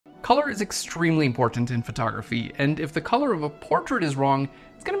color is extremely important in photography, and if the color of a portrait is wrong,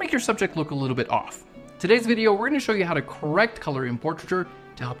 it's going to make your subject look a little bit off. Today's video, we're going to show you how to correct color in portraiture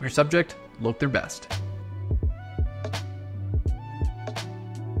to help your subject look their best.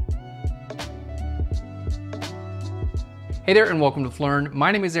 Hey there and welcome to PHLEARN. My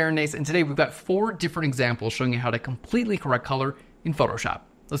name is Aaron Nace, and today we've got 4 different examples showing you how to completely correct color in Photoshop.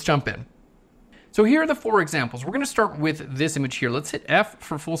 Let's jump in. So here are the 4 examples. We're going to start with this image here. Let's hit F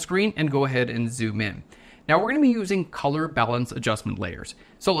for full screen and go ahead and zoom in. Now we're going to be using color balance adjustment layers.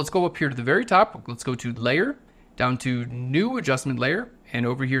 So let's go up here to the very top. Let's go to layer, down to new adjustment layer, and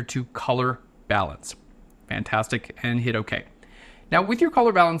over here to color balance. Fantastic, and hit OK. Now with your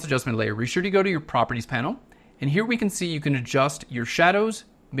color balance adjustment layer, be sure to go to your properties panel. And here we can see you can adjust your shadows,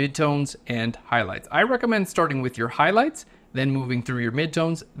 midtones, and highlights. I recommend starting with your highlights, then moving through your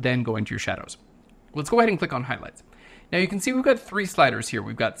midtones, then going to your shadows. Let's go ahead and click on highlights. Now you can see we've got 3 sliders here.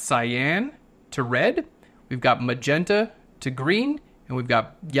 We've got cyan to red, we've got magenta to green, and we've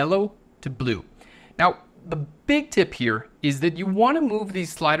got yellow to blue. Now the big tip here is that you want to move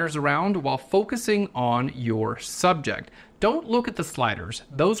these sliders around while focusing on your subject. Don't look at the sliders.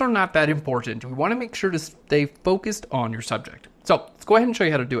 Those are not that important. We want to make sure to stay focused on your subject. So let's go ahead and show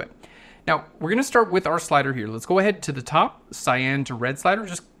you how to do it. Now we're going to start with our slider here. Let's go ahead to the top, cyan to red slider.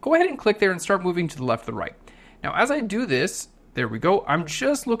 Just go ahead and click there and start moving to the left or the right. Now as I do this, there we go. I'm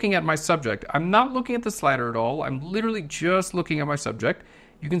just looking at my subject. I'm not looking at the slider at all. I'm literally just looking at my subject.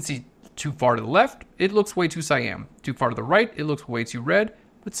 You can see too far to the left, it looks way too cyan. Too far to the right, it looks way too red.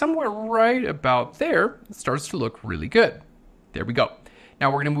 But somewhere right about there, it starts to look really good. There we go. Now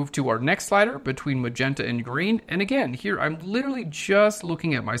we're going to move to our next slider between magenta and green. And again, here I'm literally just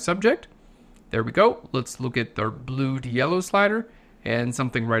looking at my subject. There we go. Let's look at our blue to yellow slider, and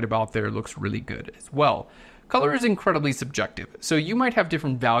something right about there looks really good as well. Color is incredibly subjective, so you might have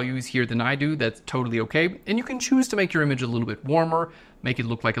different values here than I do. That's totally okay. And you can choose to make your image a little bit warmer, make it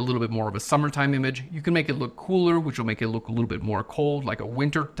look like a little bit more of a summertime image. You can make it look cooler, which will make it look a little bit more cold, like a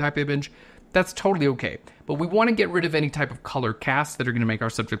winter type image. That's totally okay. But we want to get rid of any type of color casts that are going to make our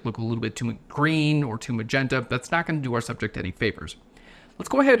subject look a little bit too green or too magenta. That's not going to do our subject any favors. Let's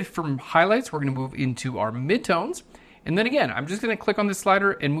go ahead from highlights. We're going to move into our midtones. And then again, I'm just going to click on this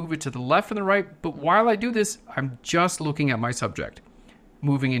slider and move it to the left and the right. But while I do this, I'm just looking at my subject.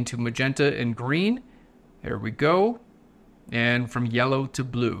 Moving into magenta and green. There we go. And from yellow to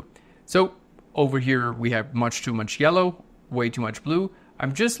blue. So over here, we have much too much yellow, way too much blue.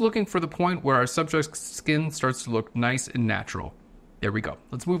 I'm just looking for the point where our subject's skin starts to look nice and natural. There we go.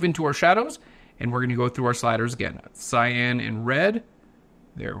 Let's move into our shadows, and we're going to go through our sliders again. Cyan and red.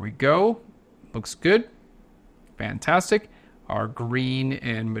 There we go. Looks good. Fantastic. Our green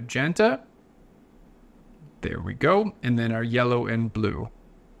and magenta. There we go. And then our yellow and blue.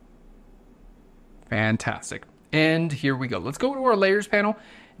 Fantastic. And here we go. Let's go to our layers panel.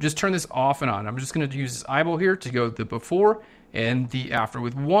 Just turn this off and on. I'm just going to use this eyeball here to go the before and the after.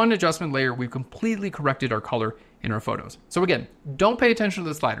 With one adjustment layer, we've completely corrected our color in our photos. So again, don't pay attention to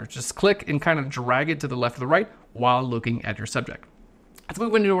the sliders. Just click and kind of drag it to the left or the right while looking at your subject. Let's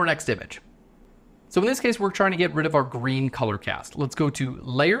move into our next image. So in this case, we're trying to get rid of our green color cast. Let's go to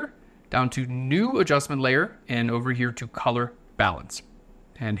layer, down to new adjustment layer, and over here to color balance,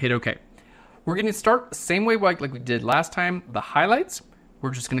 and hit OK. We're going to start the same way like we did last time, the highlights.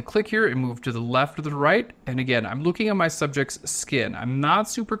 We're just going to click here and move to the left or the right. And again, I'm looking at my subject's skin. I'm not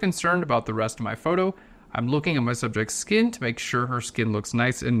super concerned about the rest of my photo. I'm looking at my subject's skin to make sure her skin looks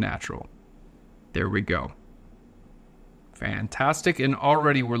nice and natural. There we go. Fantastic. And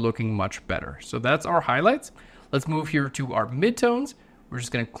already we're looking much better. So that's our highlights. Let's move here to our midtones. We're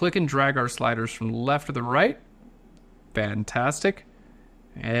just going to click and drag our sliders from the left to the right. Fantastic.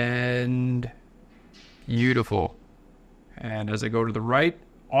 And beautiful. And as I go to the right,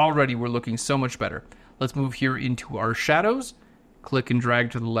 already we're looking so much better. Let's move here into our shadows. Click and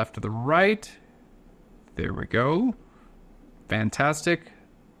drag to the left or the right. There we go. Fantastic.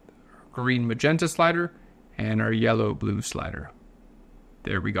 Green magenta slider and our yellow blue slider.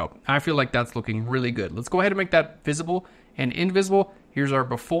 There we go. I feel like that's looking really good. Let's go ahead and make that visible and invisible. Here's our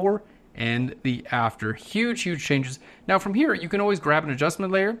before and the after. Huge, huge changes. Now from here, you can always grab an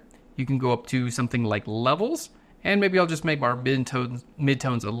adjustment layer. You can go up to something like levels. And maybe I'll just make our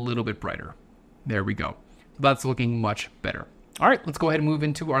midtones a little bit brighter. There we go. That's looking much better. All right, let's go ahead and move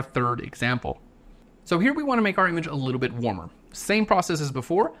into our third example. So here we want to make our image a little bit warmer. Same process as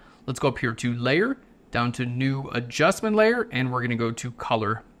before. Let's go up here to layer, down to new adjustment layer, and we're going to go to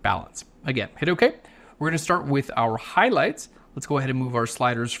color balance. Again, hit OK. We're going to start with our highlights. Let's go ahead and move our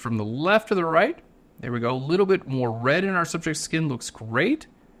sliders from the left to the right. There we go. A little bit more red in our subject's skin looks great.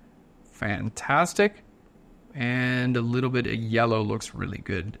 Fantastic. And a little bit of yellow looks really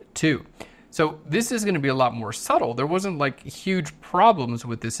good too. So this is going to be a lot more subtle. There wasn't like huge problems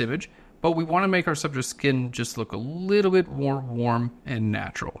with this image, but we want to make our subject's skin just look a little bit more warm and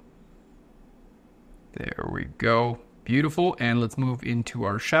natural. There we go. Beautiful. And let's move into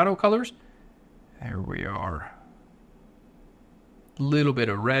our shadow colors. There we are. A little bit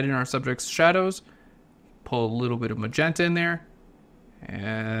of red in our subject's shadows. Pull a little bit of magenta in there.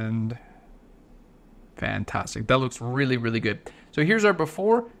 And fantastic. That looks really, really good. So here's our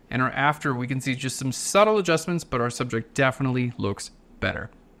before and our after. We can see just some subtle adjustments, but our subject definitely looks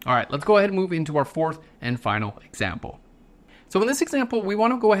better. All right, let's go ahead and move into our fourth and final example. So in this example, we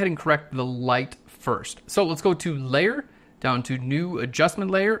want to go ahead and correct the light first. So let's go to layer, down to new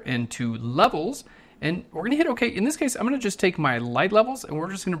adjustment layer, and to levels. And we're going to hit OK. In this case, I'm going to just take my light levels and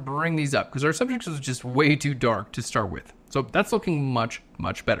we're just going to bring these up because our subject is just way too dark to start with. So that's looking much,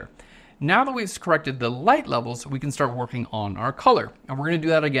 much better. Now that we've corrected the light levels, we can start working on our color. And we're going to do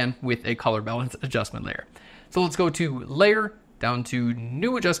that again with a color balance adjustment layer. So let's go to layer, down to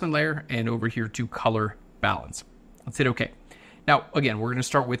new adjustment layer, and over here to color balance. Let's hit OK. Now, again, we're going to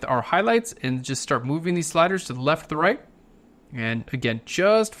start with our highlights and just start moving these sliders to the left, to the right. And again,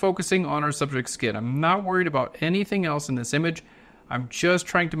 just focusing on our subject's skin. I'm not worried about anything else in this image. I'm just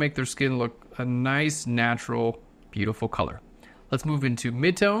trying to make their skin look a nice, natural, beautiful color. Let's move into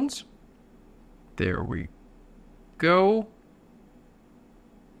midtones. There we go.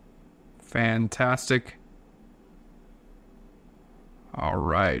 Fantastic. All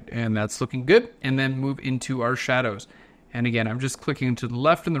right, and that's looking good. And then move into our shadows. And again, I'm just clicking to the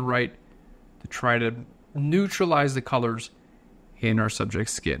left and the right to try to neutralize the colors in our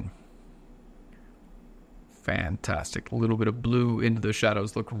subject's skin. Fantastic. A little bit of blue into the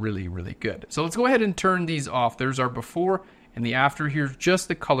shadows look really, really good. So let's go ahead and turn these off. There's our before and the after. Here's just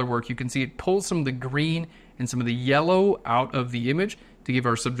the color work. You can see it pulls some of the green and some of the yellow out of the image to give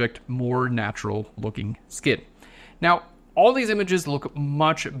our subject more natural looking skin. Now, all these images look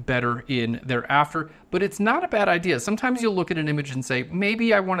much better in their after, but it's not a bad idea. Sometimes you'll look at an image and say,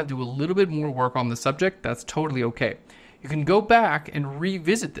 maybe I want to do a little bit more work on the subject. That's totally okay. You can go back and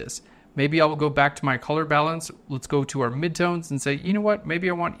revisit this. Maybe I'll go back to my color balance. Let's go to our midtones and say, you know what? Maybe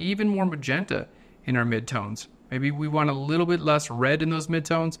I want even more magenta in our midtones. Maybe we want a little bit less red in those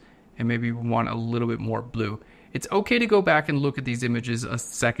midtones, and maybe we want a little bit more blue. It's okay to go back and look at these images a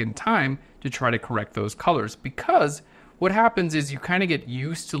second time to try to correct those colors, because what happens is you kind of get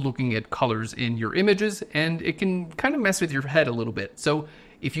used to looking at colors in your images, and it can kind of mess with your head a little bit. So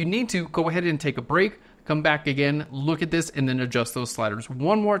if you need to, go ahead and take a break, come back again, look at this, and then adjust those sliders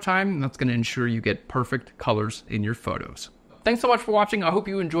one more time, and that's going to ensure you get perfect colors in your photos. Thanks so much for watching. I hope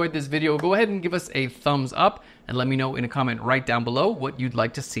you enjoyed this video. Go ahead and give us a thumbs up and let me know in a comment right down below what you'd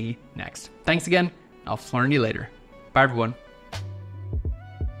like to see next. Thanks again. I'll learn you later. Bye, everyone.